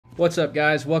What's up,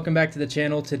 guys? Welcome back to the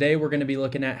channel. Today we're going to be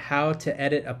looking at how to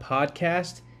edit a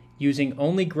podcast using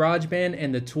only GarageBand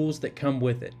and the tools that come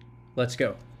with it. Let's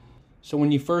go. So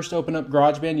when you first open up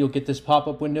GarageBand, you'll get this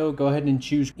pop-up window. Go ahead and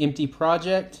choose Empty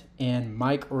Project and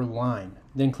Mic or Line.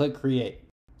 Then click Create.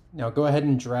 Now go ahead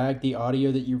and drag the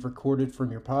audio that you've recorded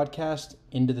from your podcast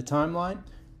into the timeline.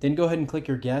 Then go ahead and click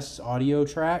your guest's audio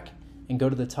track and go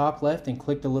to the top left and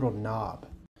click the little knob.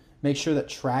 Make sure that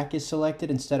track is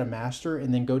selected instead of master,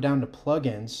 and then go down to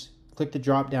plugins, click the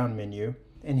drop down menu,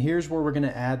 and here's where we're going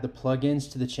to add the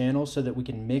plugins to the channel so that we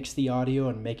can mix the audio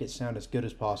and make it sound as good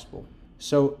as possible.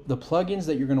 So the plugins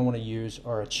that you're going to want to use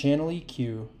are a channel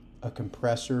EQ, a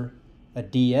compressor, a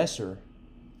de-esser,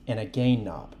 and a gain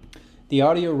knob. The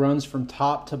audio runs from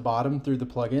top to bottom through the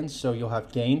plugins, so you'll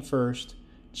have gain first,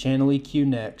 channel EQ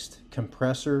next,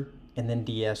 compressor, and then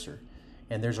de-esser.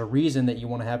 And there's a reason that you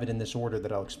want to have it in this order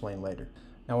that I'll explain later.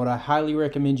 Now what I highly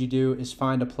recommend you do is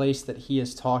find a place that he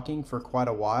is talking for quite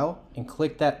a while and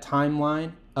click that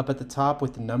timeline up at the top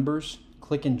with the numbers.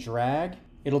 Click and drag.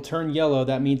 It'll turn yellow.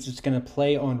 That means it's going to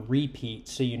play on repeat,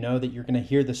 so you know that you're going to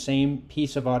hear the same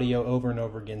piece of audio over and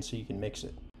over again so you can mix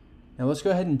it. Now let's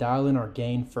go ahead and dial in our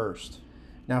gain first.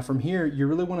 Now from here, you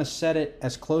really want to set it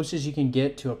as close as you can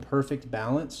get to a perfect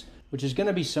balance, which is going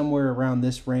to be somewhere around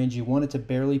this range. You want it to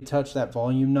barely touch that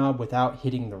volume knob without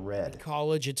hitting the red.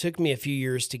 College, it took me a few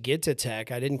years to get to tech.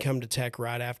 I didn't come to tech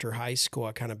right after high school.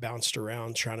 I kind of bounced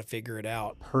around trying to figure it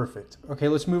out. Perfect. Okay,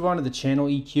 let's move on to the channel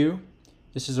EQ.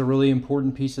 This is a really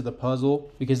important piece of the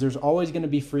puzzle because there's always going to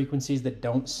be frequencies that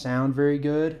don't sound very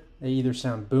good. They either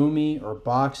sound boomy or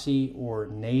boxy or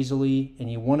nasally, and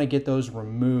you want to get those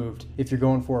removed if you're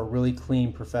going for a really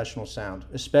clean professional sound,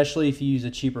 especially if you use a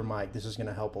cheaper mic. This is going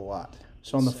to help a lot.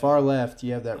 So on the far left,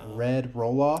 you have that red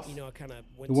roll-off. You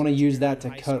want to use that to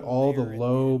cut all the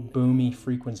low, boomy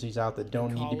frequencies out that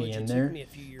don't need to be in there.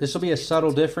 This will be a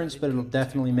subtle difference, but it'll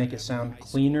definitely make it sound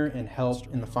cleaner and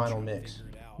help in the final mix.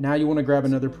 Now you want to grab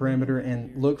another parameter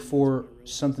and look for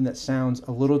something that sounds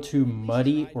a little too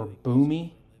muddy or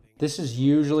boomy. This is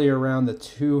usually around the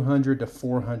 200 to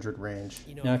 400 range.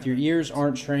 Now if your ears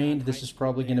aren't trained, this is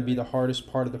probably going to be the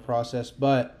hardest part of the process,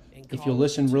 but if you'll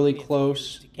listen really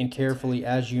close and carefully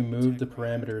as you move the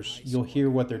parameters, you'll hear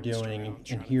what they're doing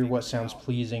and hear what sounds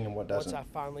pleasing and what doesn't.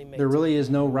 There really is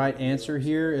no right answer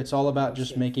here. It's all about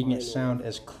just making it sound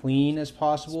as clean as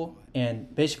possible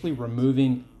and basically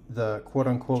removing the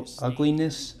quote-unquote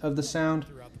ugliness of the sound.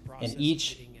 And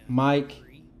each mic,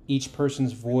 each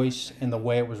person's voice, and the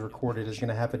way it was recorded is going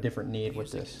to have a different need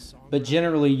with this. But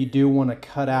generally you do want to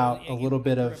cut out a little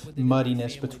bit of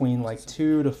muddiness between like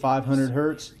 200 to 500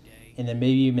 hertz, and then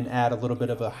maybe even add a little bit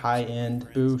of a high-end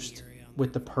boost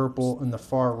with the purple in the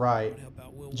far right,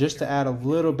 just to add a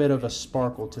little bit of a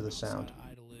sparkle to the sound.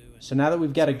 So now that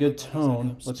we've got a good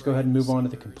tone, let's go ahead and move on to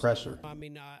the compressor. I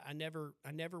mean, I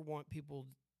never want people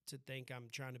to think I'm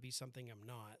trying to be something I'm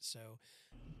not. So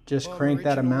just crank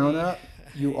that amount up.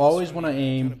 You always want to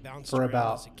aim for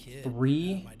about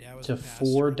 3 to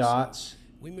 4 dots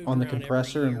on the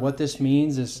compressor, and what this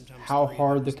means is how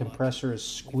hard the compressor is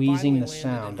squeezing the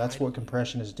sound. That's what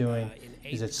compression is doing,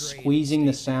 is it's squeezing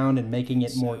the sound and making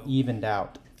it more evened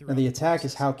out. Now the attack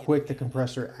is how quick the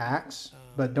compressor acts,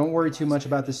 but don't worry too much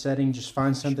about the setting. Just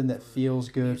find something that feels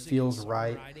good, feels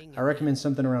right. I recommend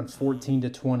something around 14 to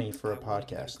 20 for a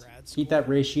podcast. Keep that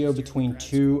ratio between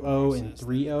 2.0 and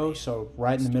 3.0, so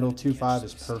right in the middle, 2.5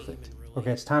 is perfect.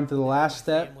 Okay, it's time for the last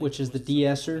step, which is the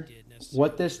de-esser.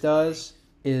 What this does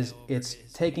is it's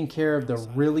taking care of the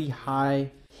really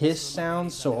high hiss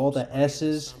sounds, so all the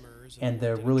S's and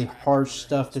the really harsh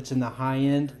stuff that's in the high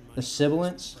end, the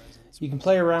sibilants. You can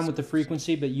play around with the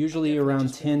frequency, but usually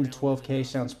around 10 to 12K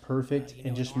sounds perfect,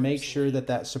 and just make sure that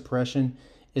that suppression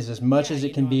is as much as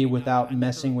it can be without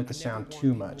messing with the sound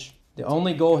too much. The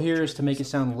only goal here is to make it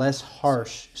sound less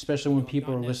harsh, especially when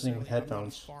people are listening with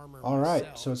headphones.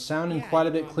 Alright, so it's sounding quite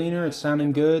a bit cleaner, it's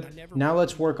sounding good. Now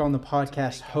let's work on the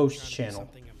podcast host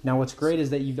channel. Now what's great is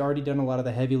that you've already done a lot of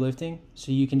the heavy lifting,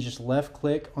 so you can just left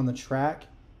click on the track,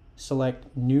 select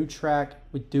new track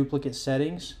with duplicate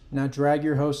settings. Now drag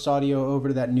your host's audio over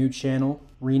to that new channel,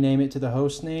 rename it to the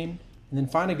host name, and then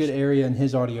find a good area in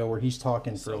his audio where he's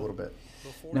talking for a little bit.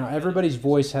 Now everybody's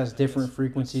voice has different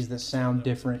frequencies that sound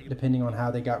different depending on how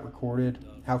they got recorded,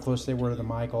 how close they were to the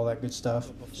mic, all that good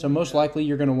stuff. So most likely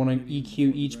you're going to want to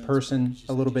EQ each person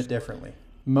a little bit differently.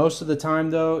 Most of the time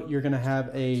though, you're going to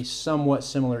have a somewhat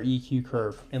similar EQ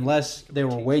curve. Unless they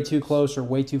were way too close or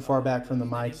way too far back from the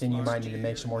mic, then you might need to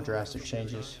make some more drastic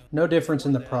changes. No difference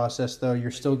in the process though, you're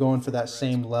still going for that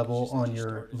same level on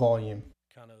your volume.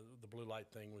 Kind of the blue light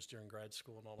thing was during grad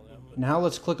school and all of that. Now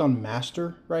let's click on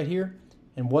master right here.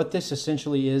 And what this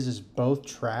essentially is both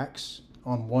tracks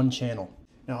on one channel.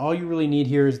 Now all you really need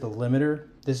here is the limiter.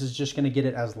 This is just going to get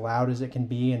it as loud as it can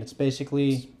be, and it's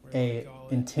basically a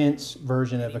intense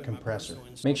version of a compressor.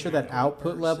 Make sure that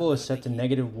output level is set to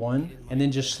 -1, and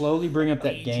then just slowly bring up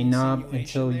that gain knob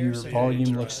until your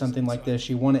volume looks something like this.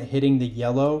 You want it hitting the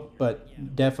yellow, but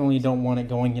definitely don't want it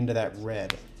going into that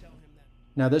red.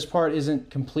 Now this part isn't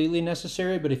completely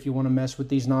necessary, but if you want to mess with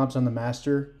these knobs on the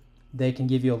master, they can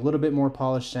give you a little bit more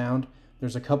polished sound.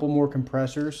 There's a couple more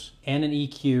compressors and an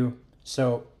EQ,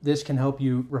 so this can help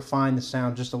you refine the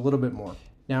sound just a little bit more.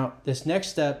 Now, this next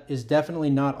step is definitely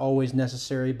not always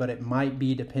necessary, but it might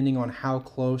be depending on how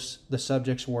close the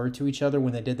subjects were to each other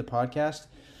when they did the podcast.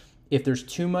 If there's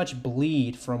too much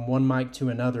bleed from one mic to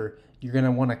another, you're going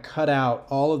to want to cut out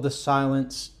all of the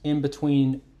silence in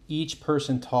between each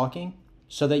person talking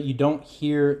so that you don't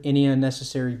hear any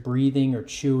unnecessary breathing or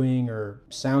chewing or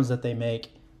sounds that they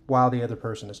make while the other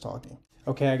person is talking.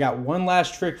 Okay, I got one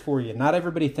last trick for you. Not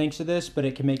everybody thinks of this, but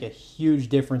it can make a huge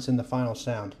difference in the final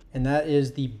sound. And that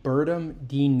is the Bertem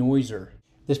Denoiser.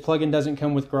 This plugin doesn't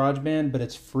come with GarageBand, but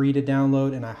it's free to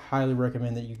download, and I highly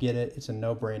recommend that you get it. It's a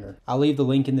no-brainer. I'll leave the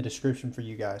link in the description for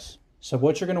you guys. So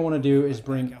what you're gonna wanna do is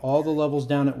bring all the levels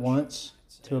down at once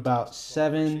to about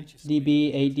 7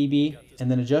 dB, 8 dB, and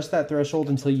then adjust that threshold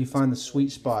until you find the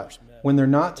sweet spot. When they're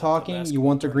not talking, you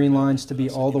want the green lines to be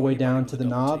all the way down to the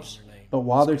knobs. But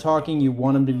while they're talking, you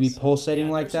want them to be pulsating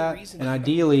like that, and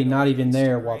ideally not even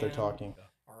there while they're talking.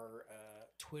 Or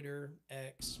Twitter,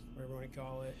 X, whatever you want to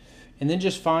call it. And then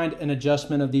just find an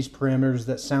adjustment of these parameters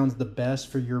that sounds the best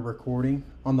for your recording.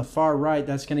 On the far right,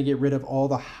 that's going to get rid of all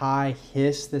the high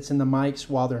hiss that's in the mics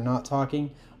while they're not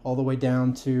talking. All the way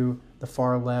down to the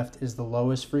far left is the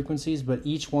lowest frequencies, but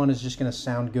each one is just going to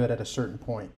sound good at a certain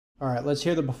point. All right, let's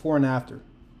hear the before and after.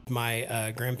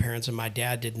 My grandparents and my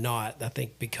dad did not, I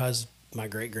think because my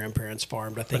great-grandparents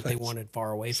farmed. I think they wanted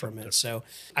far away from it. So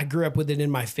I grew up with it in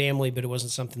my family, but it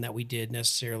wasn't something that we did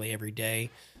necessarily every day.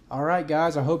 All right,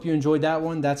 guys, I hope you enjoyed that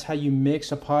one. That's how you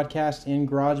mix a podcast in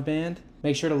GarageBand.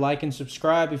 Make sure to like and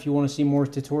subscribe if you want to see more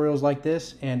tutorials like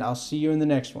this, and I'll see you in the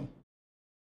next one.